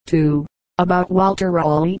2. About Walter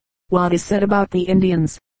Raleigh. What is said about the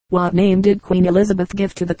Indians? What name did Queen Elizabeth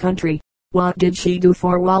give to the country? What did she do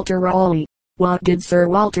for Walter Raleigh? What did Sir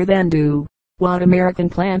Walter then do? What American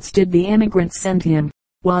plants did the emigrants send him?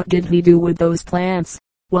 What did he do with those plants?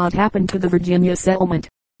 What happened to the Virginia settlement?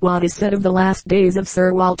 What is said of the last days of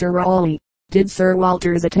Sir Walter Raleigh? Did Sir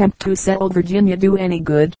Walter's attempt to settle Virginia do any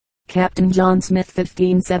good? Captain John Smith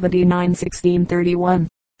 1579-1631.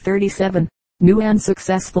 37. New and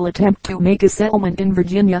successful attempt to make a settlement in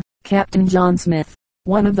Virginia. Captain John Smith,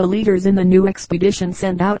 one of the leaders in the new expedition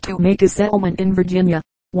sent out to make a settlement in Virginia,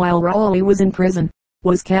 while Raleigh was in prison,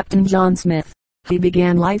 was Captain John Smith. He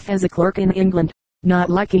began life as a clerk in England.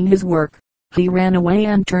 Not liking his work, he ran away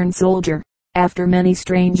and turned soldier. After many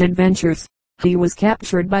strange adventures, he was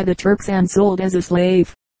captured by the Turks and sold as a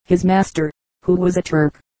slave. His master, who was a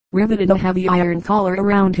Turk, riveted a heavy iron collar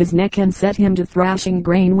around his neck and set him to thrashing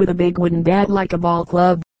grain with a big wooden bat like a ball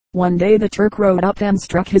club. One day the Turk rode up and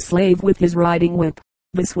struck his slave with his riding whip.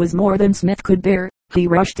 This was more than Smith could bear. He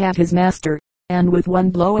rushed at his master, and with one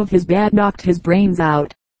blow of his bat knocked his brains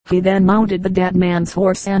out. He then mounted the dead man's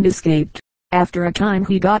horse and escaped. After a time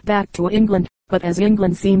he got back to England, but as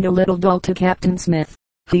England seemed a little dull to Captain Smith,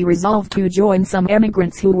 he resolved to join some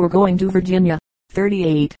emigrants who were going to Virginia.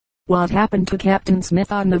 38. What happened to Captain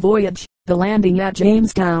Smith on the voyage? The landing at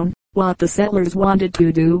Jamestown. What the settlers wanted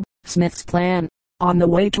to do. Smith's plan. On the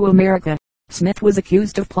way to America, Smith was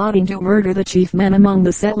accused of plotting to murder the chief men among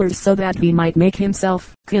the settlers so that he might make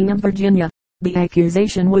himself king of Virginia. The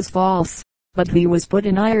accusation was false, but he was put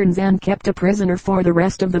in irons and kept a prisoner for the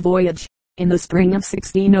rest of the voyage. In the spring of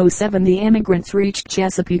 1607 the emigrants reached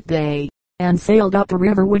Chesapeake Bay, and sailed up a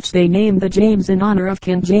river which they named the James in honor of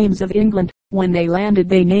King James of England. When they landed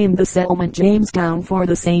they named the settlement Jamestown for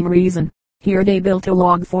the same reason. Here they built a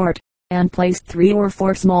log fort, and placed 3 or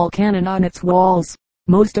 4 small cannon on its walls.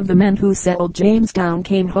 Most of the men who settled Jamestown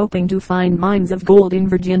came hoping to find mines of gold in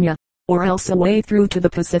Virginia, or else a way through to the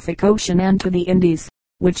Pacific Ocean and to the Indies,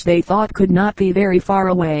 which they thought could not be very far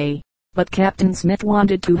away. But Captain Smith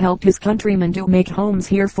wanted to help his countrymen to make homes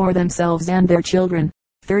here for themselves and their children.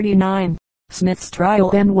 39. Smith's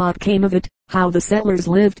trial and what came of it. How the settlers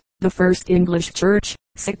lived. The first English church.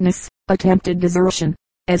 Sickness. Attempted desertion.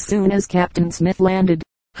 As soon as Captain Smith landed,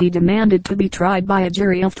 he demanded to be tried by a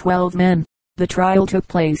jury of 12 men. The trial took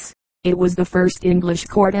place. It was the first English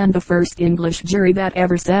court and the first English jury that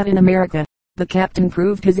ever sat in America. The captain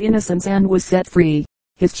proved his innocence and was set free.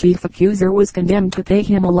 His chief accuser was condemned to pay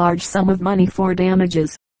him a large sum of money for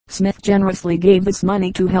damages. Smith generously gave this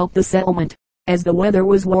money to help the settlement. As the weather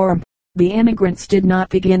was warm, the emigrants did not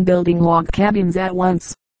begin building log cabins at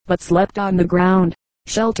once, but slept on the ground,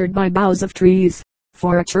 sheltered by boughs of trees.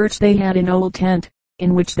 For a church they had an old tent,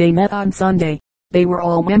 in which they met on Sunday. They were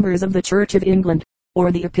all members of the Church of England,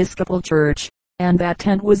 or the Episcopal Church, and that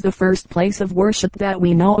tent was the first place of worship that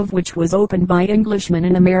we know of which was opened by Englishmen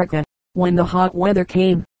in America. When the hot weather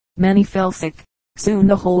came, many fell sick. Soon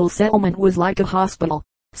the whole settlement was like a hospital.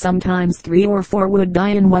 Sometimes 3 or 4 would die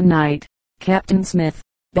in one night. Captain Smith,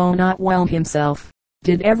 though not well himself,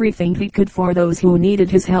 did everything he could for those who needed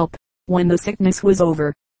his help. When the sickness was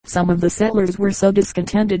over, some of the settlers were so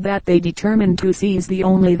discontented that they determined to seize the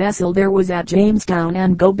only vessel there was at Jamestown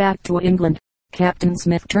and go back to England. Captain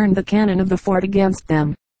Smith turned the cannon of the fort against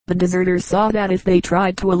them. The deserters saw that if they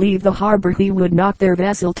tried to leave the harbor he would knock their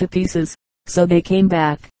vessel to pieces, so they came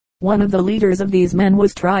back. One of the leaders of these men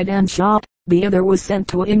was tried and shot, the other was sent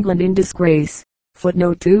to England in disgrace.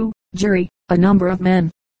 Footnote 2. Jury, a number of men,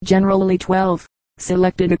 generally 12,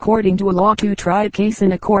 selected according to a law to try a case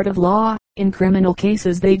in a court of law. In criminal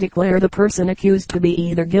cases they declare the person accused to be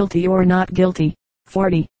either guilty or not guilty.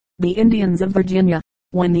 40. The Indians of Virginia.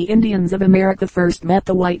 When the Indians of America first met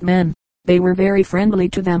the white men, they were very friendly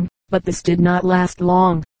to them, but this did not last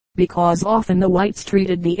long, because often the whites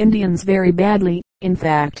treated the Indians very badly. In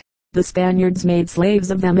fact, the Spaniards made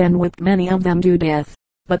slaves of them and whipped many of them to death.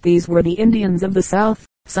 But these were the Indians of the South.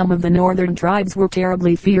 Some of the northern tribes were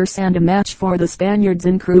terribly fierce and a match for the Spaniards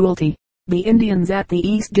in cruelty. The Indians at the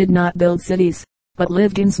East did not build cities, but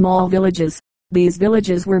lived in small villages. These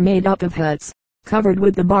villages were made up of huts, covered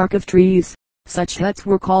with the bark of trees. Such huts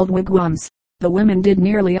were called wigwams. The women did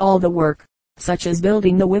nearly all the work, such as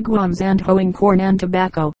building the wigwams and hoeing corn and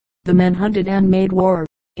tobacco. The men hunted and made war.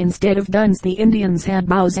 Instead of guns the Indians had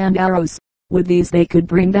bows and arrows. With these they could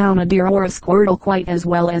bring down a deer or a squirrel quite as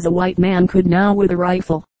well as a white man could now with a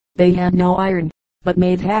rifle. They had no iron, but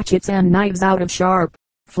made hatchets and knives out of sharp,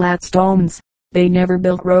 flat stones. They never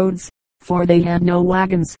built roads, for they had no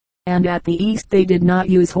wagons, and at the East they did not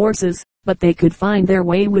use horses, but they could find their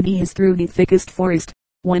way with ease through the thickest forest.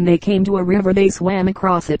 When they came to a river they swam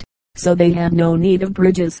across it, so they had no need of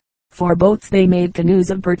bridges. For boats they made canoes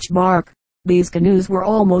of birch bark. These canoes were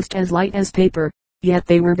almost as light as paper, yet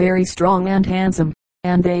they were very strong and handsome,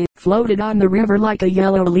 and they floated on the river like a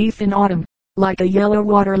yellow leaf in autumn, like a yellow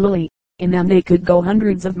water lily. In them they could go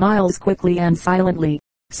hundreds of miles quickly and silently.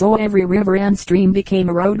 So every river and stream became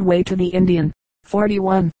a roadway to the Indian.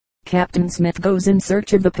 41. Captain Smith goes in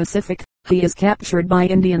search of the Pacific. He is captured by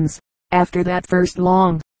Indians. After that first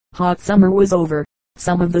long, hot summer was over,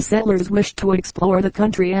 some of the settlers wished to explore the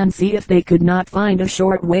country and see if they could not find a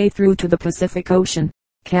short way through to the Pacific Ocean.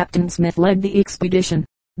 Captain Smith led the expedition.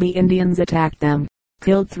 The Indians attacked them,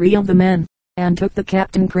 killed 3 of the men, and took the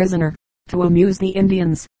captain prisoner. To amuse the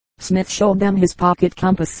Indians, Smith showed them his pocket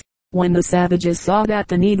compass. When the savages saw that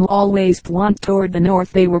the needle always pointed toward the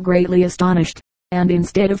north they were greatly astonished, and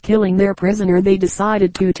instead of killing their prisoner they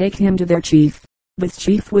decided to take him to their chief. This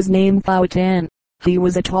chief was named Powhatan. He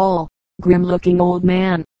was a tall, grim-looking old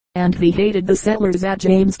man, and he hated the settlers at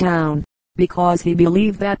Jamestown, because he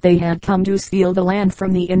believed that they had come to steal the land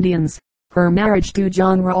from the Indians. For marriage to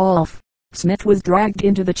John Rolfe, Smith was dragged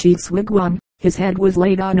into the chief's wigwam. His head was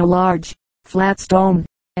laid on a large, flat stone,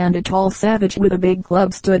 and a tall savage with a big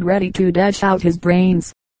club stood ready to dash out his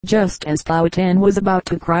brains. Just as Powhatan was about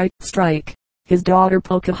to cry, "Strike!" his daughter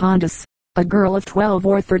Pocahontas, a girl of 12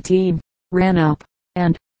 or 13, ran up,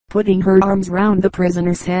 and, putting her arms round the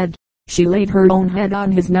prisoner's head, she laid her own head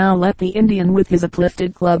on his. Now let the Indian with his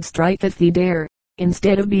uplifted club strike if he dare.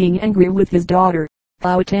 Instead of being angry with his daughter,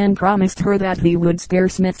 Powhatan promised her that he would spare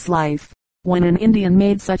Smith's life. When an Indian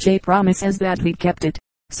made such a promise as that he kept it,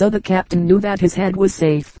 so the captain knew that his head was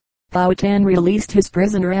safe. Powhatan released his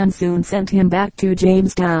prisoner and soon sent him back to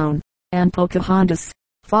Jamestown, and Pocahontas,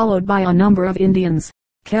 followed by a number of Indians,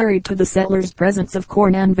 carried to the settlers presents of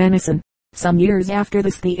corn and venison. Some years after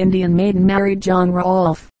this the Indian maiden married John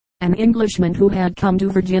Rolfe, an Englishman who had come to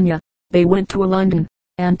Virginia. They went to London,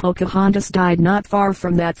 and Pocahontas died not far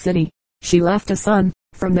from that city. She left a son.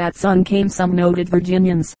 From that son came some noted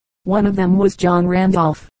Virginians. One of them was John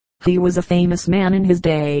Randolph. He was a famous man in his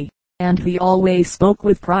day, and he always spoke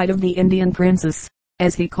with pride of the Indian princess,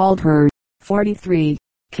 as he called her. 43.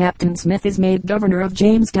 Captain Smith is made governor of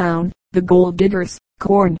Jamestown. The gold diggers,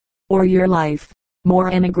 corn, or your life.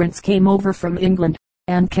 More emigrants came over from England,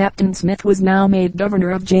 and Captain Smith was now made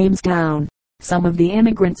governor of Jamestown. Some of the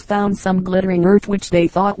emigrants found some glittering earth which they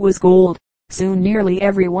thought was gold. Soon nearly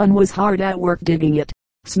everyone was hard at work digging it.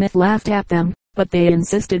 Smith laughed at them, but they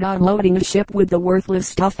insisted on loading a ship with the worthless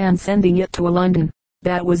stuff and sending it to London.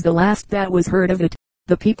 That was the last that was heard of it.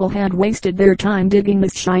 The people had wasted their time digging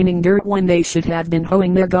this shining dirt when they should have been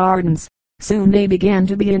hoeing their gardens. Soon they began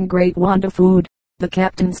to be in great want of food. The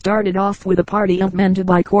captain started off with a party of men to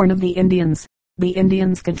buy corn of the Indians. The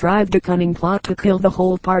Indians contrived a cunning plot to kill the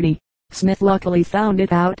whole party. Smith luckily found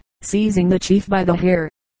it out. Seizing the chief by the hair,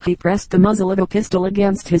 he pressed the muzzle of a pistol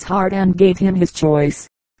against his heart and gave him his choice: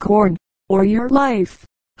 corn, or your life.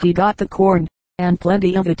 He got the corn, and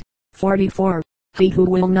plenty of it. 44. He who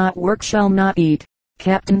will not work shall not eat.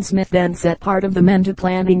 Captain Smith then set part of the men to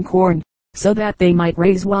planting corn, so that they might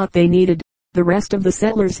raise what they needed. The rest of the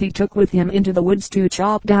settlers he took with him into the woods to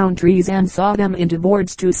chop down trees and saw them into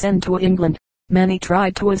boards to send to England. Many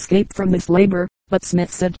tried to escape from this labor, but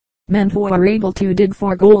Smith said, "Men who are able to dig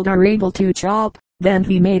for gold are able to chop." Then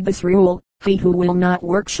he made this rule: he who will not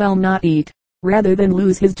work shall not eat, rather than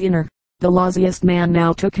lose his dinner. The laziest man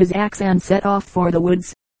now took his axe and set off for the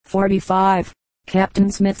woods. 45.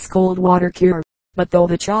 Captain Smith's cold water cure. But though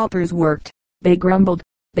the choppers worked, they grumbled.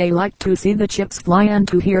 They liked to see the chips fly and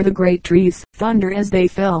to hear the great trees thunder as they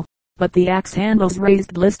fell. But the axe handles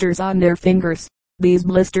raised blisters on their fingers. These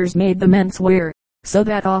blisters made the men swear, so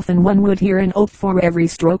that often one would hear an oath for every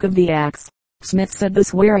stroke of the axe. Smith said the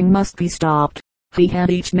swearing must be stopped. He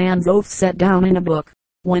had each man's oath set down in a book.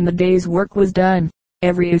 When the day's work was done,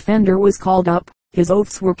 every offender was called up. His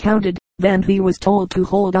oaths were counted. Then he was told to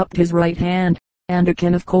hold up his right hand, and a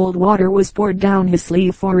can of cold water was poured down his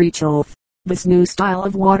sleeve for each oath. This new style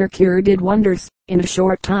of water cure did wonders. In a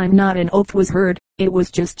short time not an oath was heard. It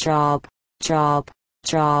was just chop, chop,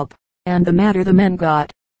 chop, and the madder the men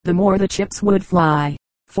got, the more the chips would fly.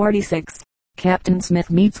 46. Captain Smith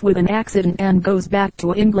meets with an accident and goes back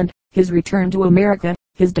to England. His return to America,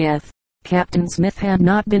 his death. Captain Smith had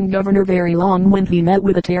not been governor very long when he met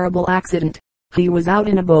with a terrible accident. He was out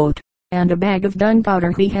in a boat, and a bag of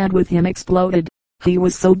gunpowder he had with him exploded. He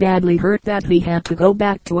was so badly hurt that he had to go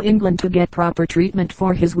back to England to get proper treatment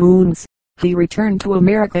for his wounds. He returned to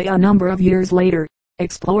America a number of years later,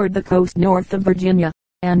 explored the coast north of Virginia,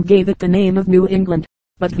 and gave it the name of New England.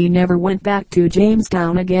 But he never went back to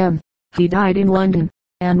Jamestown again. He died in London,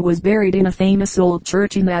 and was buried in a famous old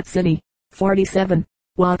church in that city. 47.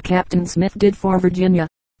 What Captain Smith did for Virginia.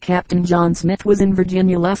 Captain John Smith was in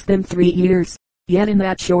Virginia less than 3 years, yet in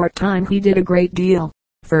that short time he did a great deal.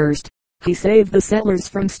 First, he saved the settlers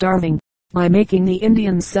from starving, by making the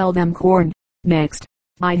Indians sell them corn. Next,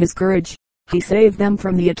 by his courage, he saved them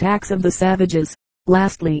from the attacks of the savages.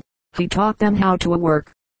 Lastly, he taught them how to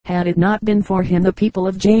work. Had it not been for him, the people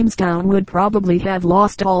of Jamestown would probably have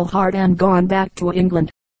lost all heart and gone back to England.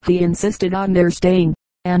 He insisted on their staying,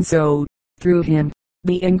 and so, through him,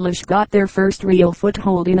 the English got their first real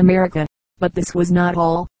foothold in America. But this was not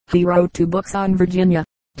all. He wrote 2 books on Virginia,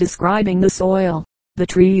 describing the soil, the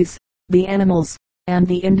trees, the animals, and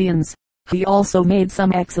the Indians. He also made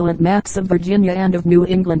some excellent maps of Virginia and of New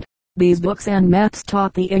England. These books and maps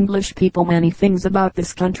taught the English people many things about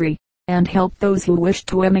this country, and helped those who wished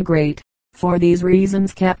to emigrate. For these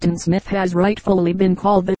reasons Captain Smith has rightfully been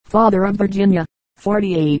called the father of Virginia.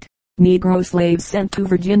 48. Negro slaves sent to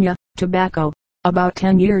Virginia. Tobacco. About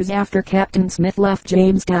 10 years after Captain Smith left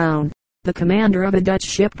Jamestown, the commander of a Dutch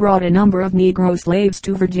ship brought a number of Negro slaves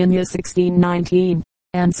to Virginia 1619,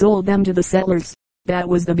 and sold them to the settlers. That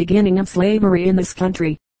was the beginning of slavery in this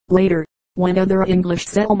country. Later, when other English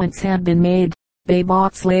settlements had been made, they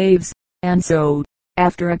bought slaves, and so,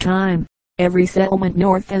 after a time, every settlement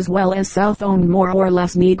north as well as south owned more or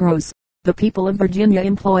less Negroes. The people of Virginia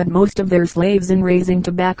employed most of their slaves in raising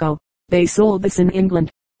tobacco. They sold this in England,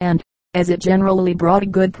 and, as it generally brought a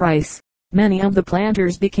good price, many of the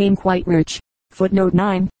planters became quite rich. Footnote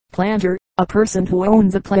 9. Planter, a person who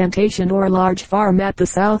owns a plantation or large farm at the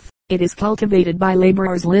south. It is cultivated by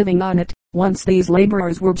laborers living on it. Once these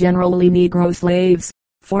laborers were generally Negro slaves.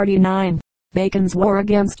 49. Bacon's war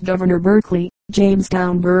against Governor Berkeley.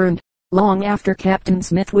 Jamestown burned. Long after Captain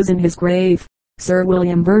Smith was in his grave, Sir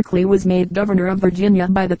William Berkeley was made governor of Virginia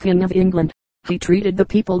by the King of England. He treated the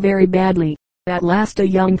people very badly. At last a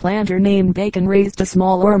young planter named Bacon raised a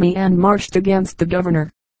small army and marched against the governor,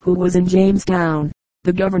 who was in Jamestown.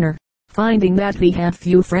 The governor, finding that he had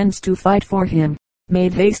few friends to fight for him,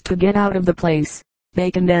 made haste to get out of the place.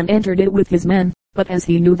 Bacon then entered it with his men, but as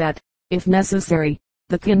he knew that, if necessary,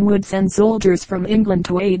 the king would send soldiers from England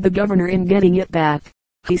to aid the governor in getting it back,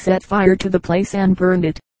 he set fire to the place and burned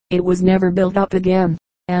it. It was never built up again,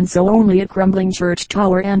 and so only a crumbling church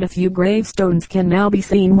tower and a few gravestones can now be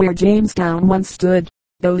seen where Jamestown once stood.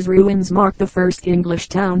 Those ruins mark the first English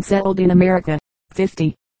town settled in America.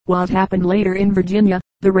 50. What happened later in Virginia?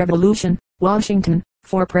 The Revolution. Washington,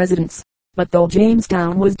 for presidents. But though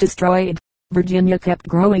Jamestown was destroyed, Virginia kept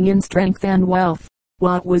growing in strength and wealth.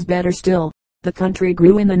 What was better still, the country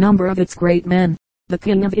grew in the number of its great men. The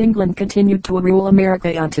King of England continued to rule America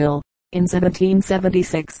until, in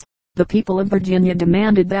 1776, the people of Virginia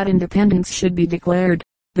demanded that independence should be declared.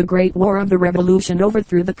 The Great War of the Revolution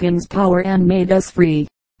overthrew the king's power and made us free.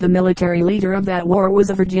 The military leader of that war was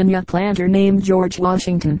a Virginia planter named George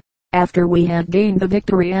Washington. After we had gained the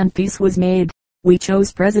victory and peace was made, we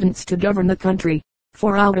chose presidents to govern the country.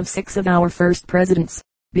 4 out of 6 of our first presidents,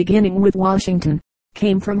 beginning with Washington,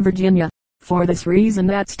 came from Virginia. For this reason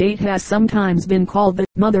that state has sometimes been called the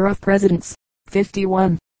mother of presidents.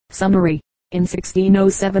 51. Summary. In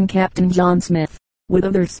 1607 Captain John Smith, with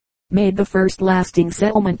others, made the first lasting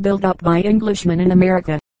settlement built up by Englishmen in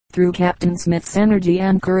America. Through Captain Smith's energy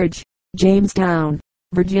and courage, Jamestown,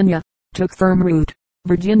 Virginia, took firm root.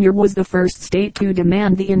 Virginia was the first state to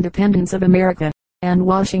demand the independence of America, and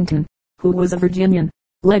Washington, who was a Virginian,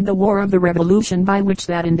 led the War of the Revolution by which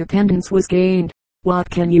that independence was gained. What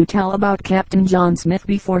can you tell about Captain John Smith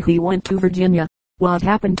before he went to Virginia? What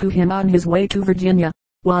happened to him on his way to Virginia?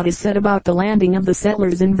 What is said about the landing of the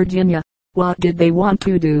settlers in Virginia? What did they want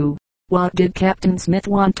to do? What did Captain Smith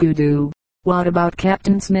want to do? What about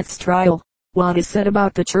Captain Smith's trial? What is said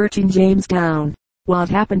about the church in Jamestown? What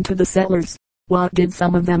happened to the settlers? What did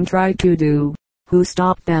some of them try to do? Who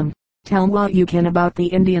stopped them? Tell what you can about the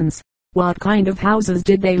Indians. What kind of houses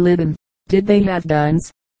did they live in? Did they have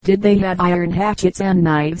guns? Did they have iron hatchets and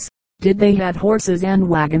knives? Did they have horses and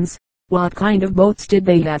wagons? What kind of boats did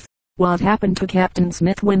they have? What happened to Captain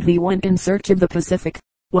Smith when he went in search of the Pacific?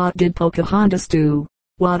 What did Pocahontas do?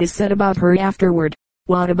 What is said about her afterward?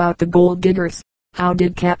 What about the gold diggers? How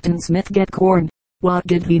did Captain Smith get corn? What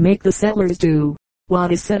did he make the settlers do?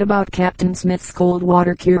 What is said about Captain Smith's cold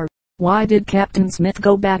water cure? Why did Captain Smith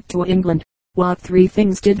go back to England? What 3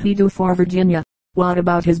 things did he do for Virginia? What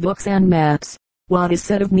about his books and maps? What is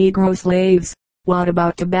said of Negro slaves? What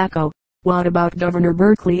about tobacco? What about Governor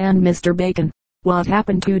Berkeley and Mr. Bacon? What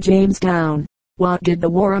happened to Jamestown? What did the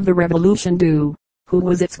War of the Revolution do? Who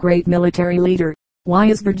was its great military leader? Why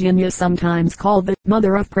is Virginia sometimes called the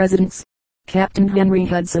mother of presidents? Captain Henry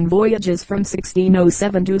Hudson voyages from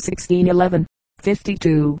 1607 to 1611.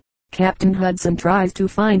 52. Captain Hudson tries to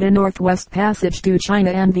find a northwest passage to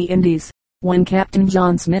China and the Indies. When Captain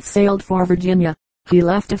John Smith sailed for Virginia, he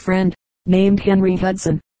left a friend, named Henry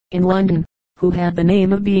Hudson, in London, who had the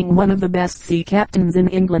name of being one of the best sea captains in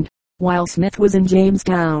England. While Smith was in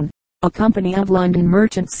Jamestown, a company of London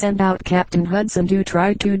merchants sent out Captain Hudson to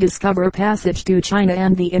try to discover a passage to China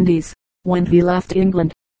and the Indies. When he left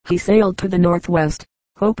England, he sailed to the northwest,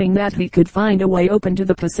 hoping that he could find a way open to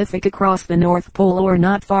the Pacific across the North Pole or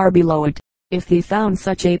not far below it. If he found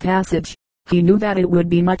such a passage, he knew that it would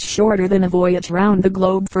be much shorter than a voyage round the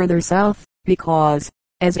globe further south, because,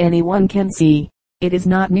 as anyone can see, it is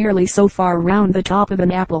not nearly so far round the top of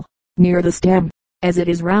an apple, near the stem, as it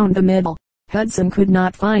is round the middle. Hudson could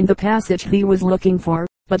not find the passage he was looking for,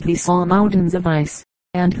 but he saw mountains of ice,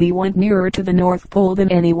 and he went nearer to the North Pole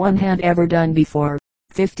than anyone had ever done before.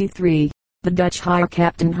 53. The Dutch hire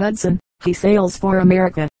Captain Hudson. He sails for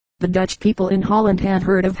America. The Dutch people in Holland had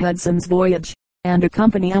heard of Hudson's voyage, and a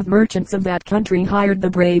company of merchants of that country hired the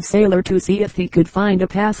brave sailor to see if he could find a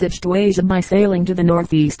passage to Asia by sailing to the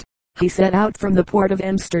northeast. He set out from the port of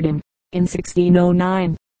Amsterdam, in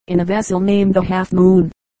 1609, in a vessel named the Half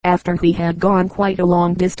Moon. After he had gone quite a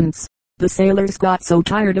long distance, the sailors got so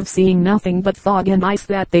tired of seeing nothing but fog and ice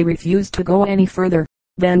that they refused to go any further.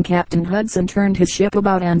 Then Captain Hudson turned his ship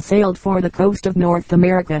about and sailed for the coast of North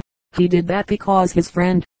America. He did that because his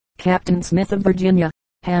friend, Captain Smith of Virginia,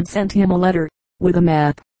 had sent him a letter, with a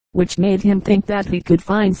map, which made him think that he could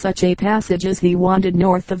find such a passage as he wanted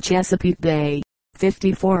north of Chesapeake Bay.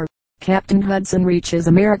 54. Captain Hudson reaches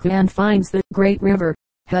America and finds the Great River.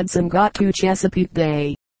 Hudson got to Chesapeake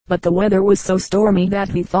Bay, but the weather was so stormy that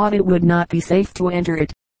he thought it would not be safe to enter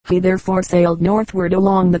it. He therefore sailed northward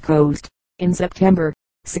along the coast. In September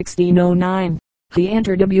 1609, he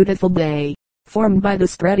entered a beautiful bay, formed by the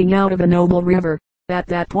spreading out of a noble river. At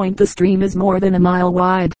that point the stream is more than a mile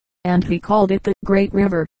wide, and he called it the Great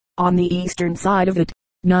River. On the eastern side of it,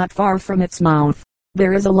 not far from its mouth,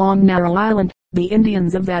 there is a long narrow island. The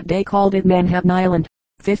Indians of that day called it Manhattan Island.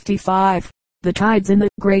 55. The tides in the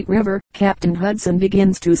Great River. Captain Hudson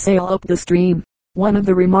begins to sail up the stream. One of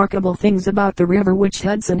the remarkable things about the river which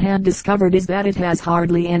Hudson had discovered is that it has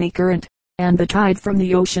hardly any current, and the tide from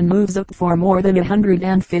the ocean moves up for more than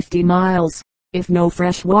 150 miles. If no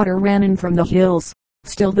fresh water ran in from the hills,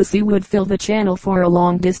 still the sea would fill the channel for a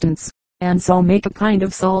long distance, and so make a kind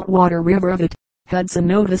of salt water river of it. Hudson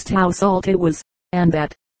noticed how salt it was, and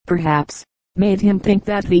that, perhaps, made him think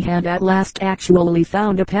that he had at last actually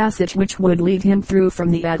found a passage which would lead him through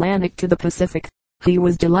from the Atlantic to the Pacific. He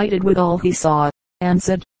was delighted with all he saw, and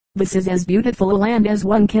said, "This is as beautiful a land as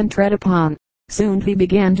one can tread upon." Soon he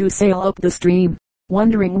began to sail up the stream,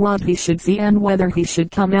 wondering what he should see and whether he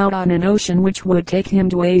should come out on an ocean which would take him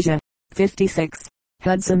to Asia. 56.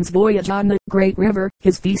 Hudson's voyage on the Great River.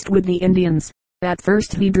 His feast with the Indians. At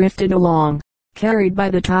first he drifted along, carried by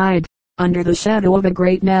the tide, under the shadow of a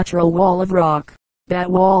great natural wall of rock. That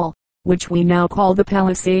wall, which we now call the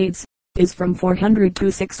Palisades, is from 400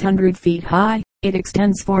 to 600 feet high. It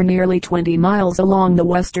extends for nearly 20 miles along the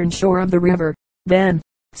western shore of the river. Then,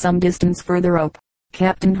 some distance further up,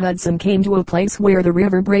 Captain Hudson came to a place where the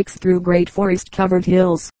river breaks through great forest-covered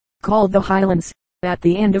hills, called the Highlands. At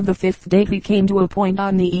the end of the 5th day he came to a point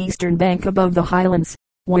on the eastern bank above the Highlands,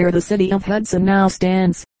 where the city of Hudson now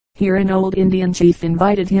stands. Here an old Indian chief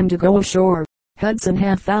invited him to go ashore. Hudson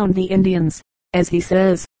had found the Indians, as he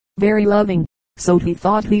says, very loving, so he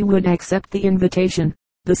thought he would accept the invitation.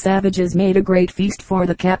 The savages made a great feast for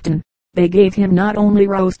the captain. They gave him not only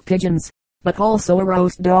roast pigeons, but also a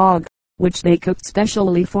roast dog, which they cooked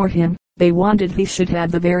specially for him. They wanted he should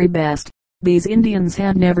have the very best. These Indians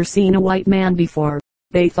had never seen a white man before.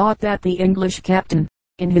 They thought that the English captain,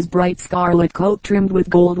 in his bright scarlet coat trimmed with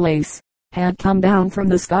gold lace, had come down from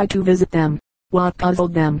the sky to visit them. What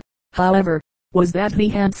puzzled them, however, was that he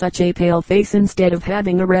had such a pale face instead of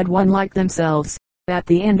having a red one like themselves. At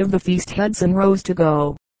the end of the feast Hudson rose to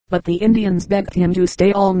go, but the Indians begged him to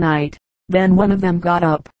stay all night. Then one of them got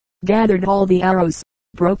up, gathered all the arrows,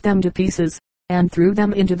 broke them to pieces, and threw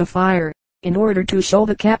them into the fire, in order to show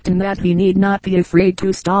the captain that he need not be afraid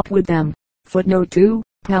to stop with them. Footnote 2.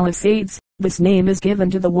 Palisades. This name is given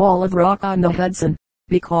to the wall of rock on the Hudson,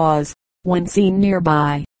 because, when seen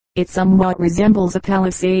nearby, it somewhat resembles a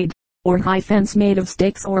palisade, or high fence made of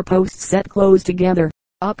stakes or posts set close together,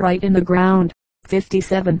 upright in the ground.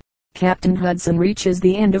 57. Captain Hudson reaches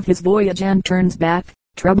the end of his voyage and turns back.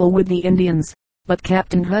 Trouble with the Indians. But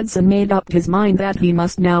Captain Hudson made up his mind that he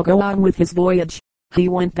must now go on with his voyage. He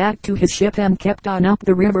went back to his ship and kept on up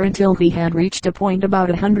the river until he had reached a point about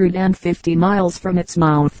 150 miles from its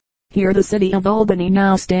mouth. Here the city of Albany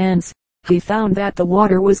now stands. He found that the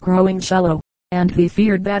water was growing shallow, and he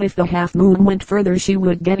feared that if the Half Moon went further she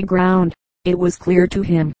would get aground. It was clear to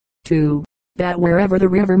him, too, that wherever the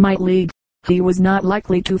river might lead, he was not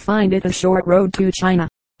likely to find it a short road to China.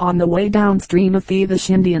 On the way downstream, a thievish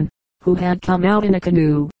Indian, who had come out in a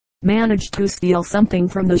canoe, managed to steal something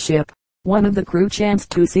from the ship. One of the crew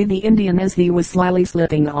chanced to see the Indian as he was slyly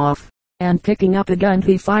slipping off, and picking up a gun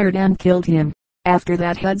he fired and killed him. After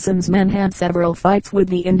that Hudson's men had several fights with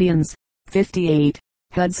the Indians. 58.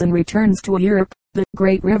 Hudson returns to Europe. The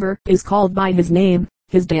great river is called by his name.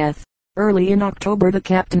 His death. Early in October the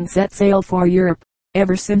captain set sail for Europe.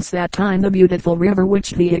 Ever since that time the beautiful river which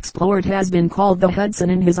he explored has been called the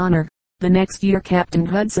Hudson in his honor. The next year Captain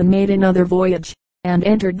Hudson made another voyage, and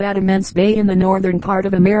entered that immense bay in the northern part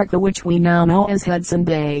of America which we now know as Hudson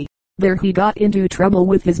Bay. There he got into trouble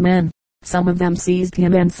with his men. Some of them seized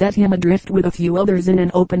him and set him adrift with a few others in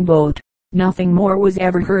an open boat. Nothing more was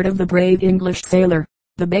ever heard of the brave English sailor.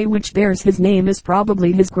 The bay which bears his name is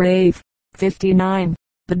probably his grave. 59.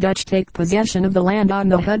 The Dutch take possession of the land on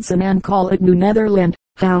the Hudson and call it New Netherland.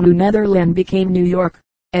 How New Netherland became New York.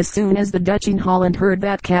 As soon as the Dutch in Holland heard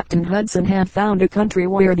that Captain Hudson had found a country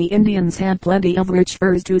where the Indians had plenty of rich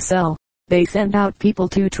furs to sell, they sent out people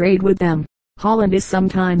to trade with them. Holland is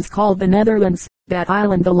sometimes called the Netherlands, that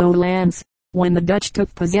island the Lowlands. When the Dutch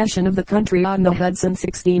took possession of the country on the Hudson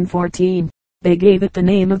 1614, they gave it the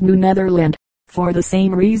name of New Netherland, for the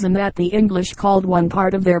same reason that the English called one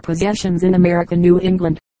part of their possessions in America New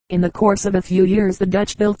England. In the course of a few years the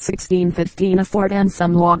Dutch built 1615 a fort and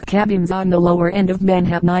some log cabins on the lower end of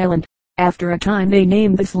Manhattan Island. After a time they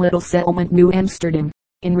named this little settlement New Amsterdam,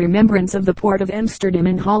 in remembrance of the port of Amsterdam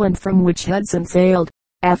in Holland from which Hudson sailed.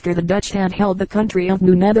 After the Dutch had held the country of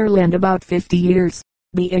New Netherland about 50 years,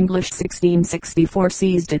 the English 1664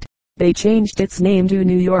 seized it. They changed its name to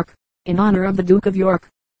New York, in honor of the Duke of York,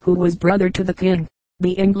 who was brother to the king.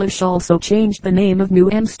 The English also changed the name of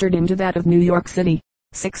New Amsterdam to that of New York City.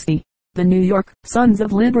 60. The New York Sons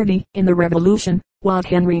of Liberty. In the Revolution, what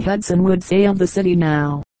Henry Hudson would say of the city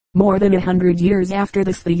now. More than 100 years after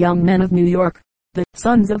this the young men of New York, the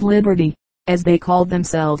Sons of Liberty, as they called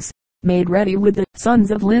themselves, made ready with the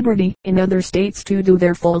Sons of Liberty in other states to do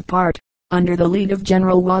their full part, under the lead of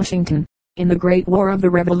General Washington, in the great war of the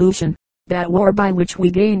Revolution, that war by which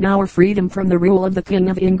we gained our freedom from the rule of the King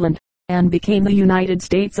of England, and became the United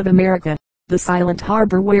States of America. The silent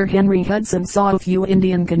harbor where Henry Hudson saw a few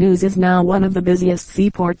Indian canoes is now one of the busiest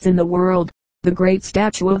seaports in the world. The great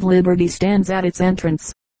Statue of Liberty stands at its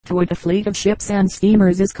entrance. To it a fleet of ships and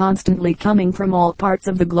steamers is constantly coming from all parts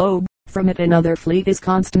of the globe. From it another fleet is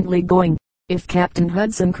constantly going. If Captain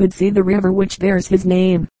Hudson could see the river which bears his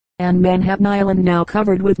name, and Manhattan Island now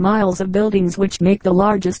covered with miles of buildings which make the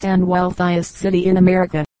largest and wealthiest city in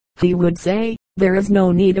America, he would say, there is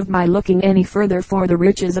no need of my looking any further for the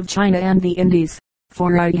riches of China and the Indies,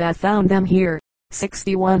 for I have found them here.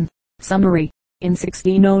 61. Summary. In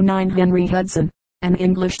 1609 Henry Hudson, an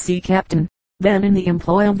English sea captain, then in the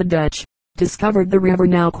employ of the Dutch, discovered the river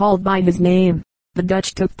now called by his name. The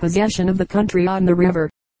Dutch took possession of the country on the river,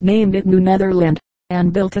 named it New Netherland,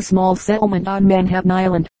 and built a small settlement on Manhattan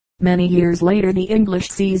Island. Many years later the English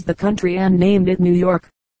seized the country and named it New York.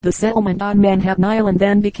 The settlement on Manhattan Island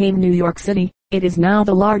then became New York City. It is now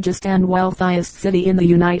the largest and wealthiest city in the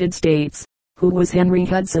United States. Who was Henry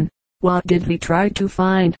Hudson? What did he try to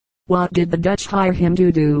find? What did the Dutch hire him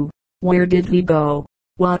to do? Where did he go?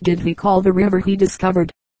 What did he call the river he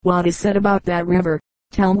discovered? What is said about that river?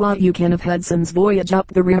 Tell what you can of Hudson's voyage up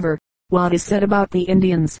the river. What is said about the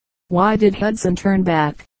Indians? Why did Hudson turn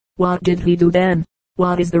back? What did he do then?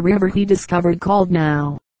 What is the river he discovered called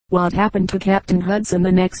now? What happened to Captain Hudson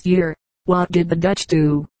the next year? What did the Dutch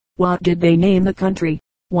do? What did they name the country?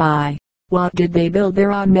 Why? What did they build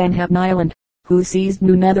there on Manhattan Island? Who seized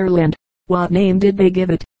New Netherland? What name did they give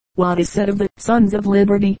it? What is said of the Sons of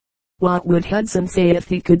Liberty? What would Hudson say if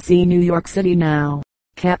he could see New York City now?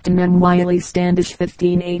 Captain M. Wiley Standish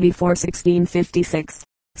 1584-1656.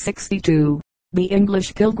 62. The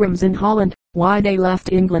English Pilgrims in Holland. Why they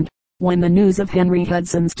left England. When the news of Henry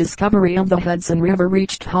Hudson's discovery of the Hudson River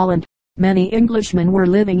reached Holland, many Englishmen were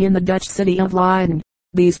living in the Dutch city of Leyden.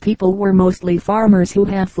 These people were mostly farmers who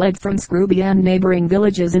had fled from Scrooby and neighboring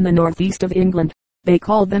villages in the northeast of England. They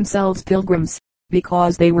called themselves pilgrims,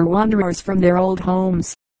 because they were wanderers from their old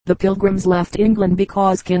homes. The pilgrims left England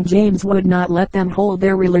because King James would not let them hold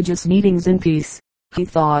their religious meetings in peace. He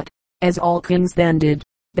thought, as all kings then did,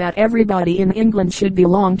 that everybody in England should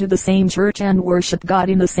belong to the same church and worship God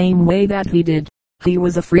in the same way that he did. He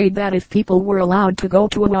was afraid that if people were allowed to go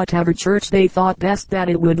to whatever church they thought best, that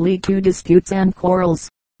it would lead to disputes and quarrels,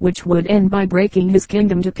 which would end by breaking his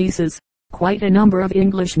kingdom to pieces. Quite a number of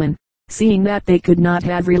Englishmen, seeing that they could not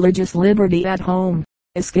have religious liberty at home,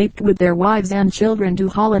 escaped with their wives and children to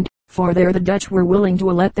Holland, for there the Dutch were willing to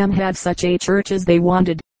let them have such a church as they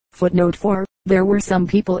wanted. Footnote 4. There were some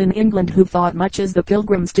people in England who thought much as the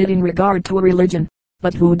Pilgrims did in regard to a religion,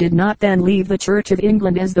 but who did not then leave the Church of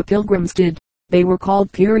England as the Pilgrims did. They were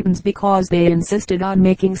called Puritans because they insisted on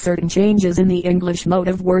making certain changes in the English mode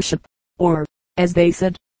of worship, or, as they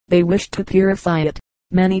said, they wished to purify it.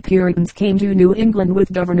 Many Puritans came to New England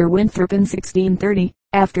with Governor Winthrop in 1630.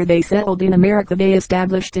 After they settled in America they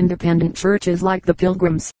established independent churches like the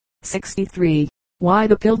Pilgrims. 63. Why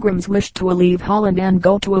the Pilgrims wished to leave Holland and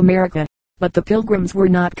go to America. But the Pilgrims were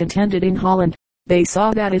not contented in Holland. They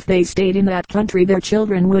saw that if they stayed in that country their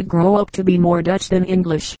children would grow up to be more Dutch than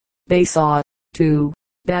English. They saw, too,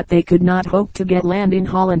 that they could not hope to get land in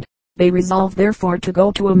Holland. They resolved therefore to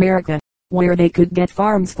go to America, where they could get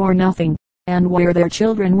farms for nothing, and where their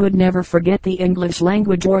children would never forget the English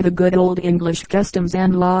language or the good old English customs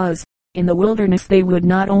and laws. In the wilderness they would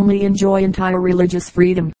not only enjoy entire religious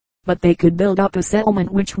freedom, but they could build up a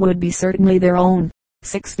settlement which would be certainly their own.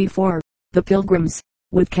 64. The Pilgrims,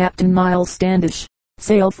 with Captain Miles Standish,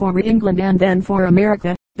 sailed for England and then for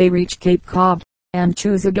America. They reached Cape Cod, and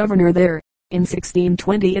chose a governor there. In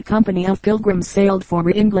 1620 a company of Pilgrims sailed for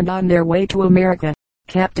England on their way to America.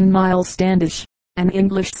 Captain Miles Standish, an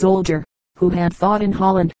English soldier, who had fought in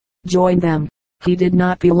Holland, joined them. He did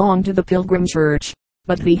not belong to the Pilgrim Church,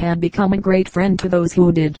 but he had become a great friend to those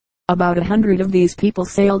who did. About 100 of these people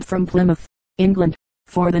sailed from Plymouth, England,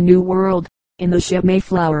 for the New World, in the ship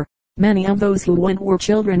Mayflower. Many of those who went were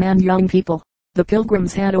children and young people. The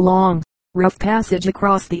Pilgrims had a long, rough passage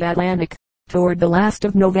across the Atlantic. Toward the last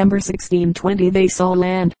of November 1620 they saw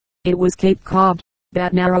land. It was Cape Cod,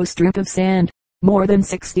 that narrow strip of sand, more than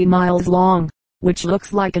 60 miles long, which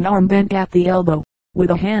looks like an arm bent at the elbow, with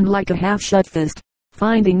a hand like a half-shut fist.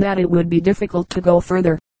 Finding that it would be difficult to go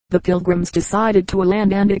further, the Pilgrims decided to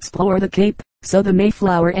land and explore the Cape. So the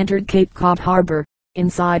Mayflower entered Cape Cod harbor,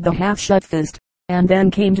 inside the half-shut fist, and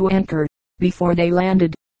then came to anchor. Before they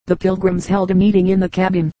landed, the Pilgrims held a meeting in the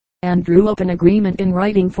cabin, and drew up an agreement in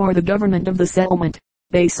writing for the government of the settlement.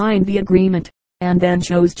 They signed the agreement, and then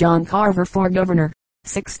chose John Carver for governor.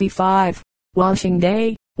 65. Washing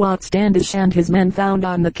Day. Wat Standish and his men found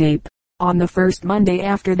on the Cape. On the first Monday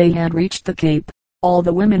after they had reached the Cape, all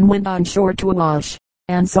the women went on shore to wash,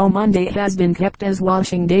 and so Monday has been kept as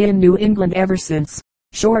Washing Day in New England ever since.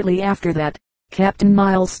 Shortly after that, Captain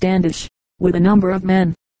Miles Standish, with a number of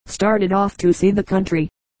men, started off to see the country.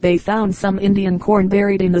 They found some Indian corn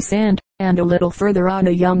buried in the sand, and a little further on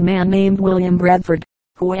a young man named William Bradford,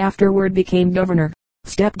 who afterward became governor,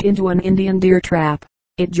 stepped into an Indian deer trap.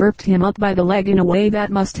 It jerked him up by the leg in a way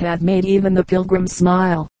that must have made even the Pilgrims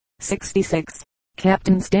smile. 66.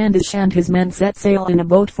 Captain Standish and his men set sail in a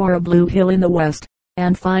boat for a blue hill in the west,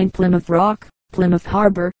 and find Plymouth Rock, Plymouth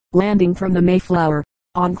Harbor, landing from the Mayflower.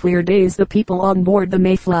 On clear days the people on board the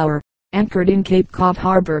Mayflower, anchored in Cape Cod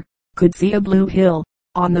harbor, could see a blue hill,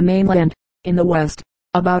 on the mainland, in the west,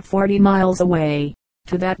 about 40 miles away.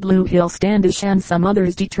 To that blue hill Standish and some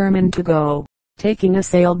others determined to go. Taking a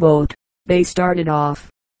sailboat, they started off.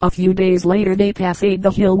 A few days later they passed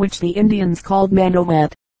the hill which the Indians called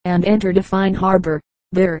Manomet, and entered a fine harbor.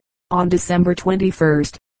 There, on December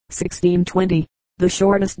 21st, 1620, the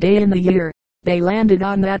shortest day in the year, they landed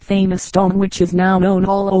on that famous stone which is now known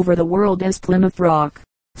all over the world as Plymouth Rock.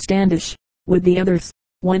 Standish, with the others,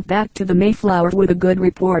 went back to the Mayflower with a good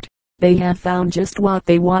report. They had found just what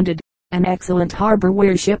they wanted, an excellent harbor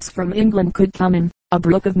where ships from England could come in, a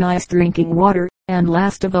brook of nice drinking water, and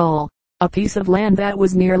last of all, a piece of land that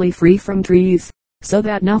was nearly free from trees, so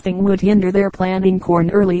that nothing would hinder their planting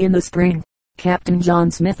corn early in the spring. Captain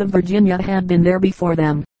John Smith of Virginia had been there before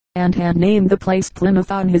them, and had named the place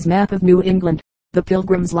Plymouth on his map of New England. The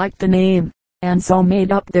Pilgrims liked the name, and so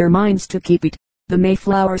made up their minds to keep it. The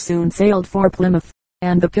Mayflower soon sailed for Plymouth,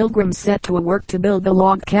 and the Pilgrims set to work to build the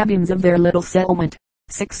log cabins of their little settlement.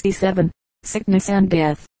 67. Sickness and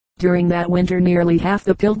death. During that winter nearly half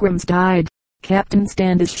the Pilgrims died. Captain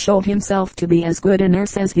Standish showed himself to be as good a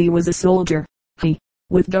nurse as he was a soldier. He,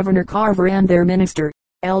 with Governor Carver and their minister,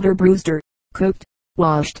 Elder Brewster, cooked,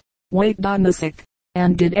 washed, waited on the sick,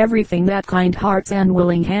 and did everything that kind hearts and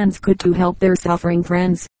willing hands could to help their suffering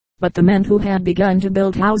friends. But the men who had begun to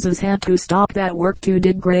build houses had to stop that work to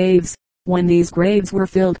dig graves. When these graves were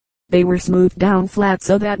filled, they were smoothed down flat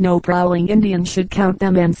so that no prowling Indian should count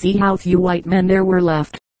them and see how few white men there were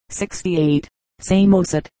left. 68.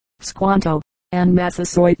 Samoset, Squanto, and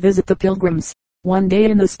Massasoit visit the Pilgrims. One day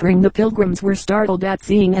in the spring the Pilgrims were startled at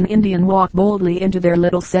seeing an Indian walk boldly into their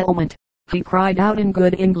little settlement. He cried out in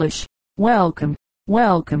good English, "Welcome,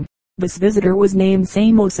 welcome." This visitor was named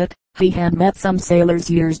Samoset. He had met some sailors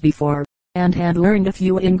years before, and had learned a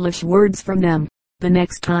few English words from them. The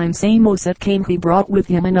next time Samoset came he brought with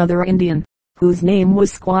him another Indian, whose name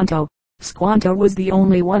was Squanto. Squanto was the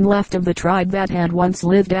only one left of the tribe that had once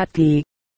lived at P.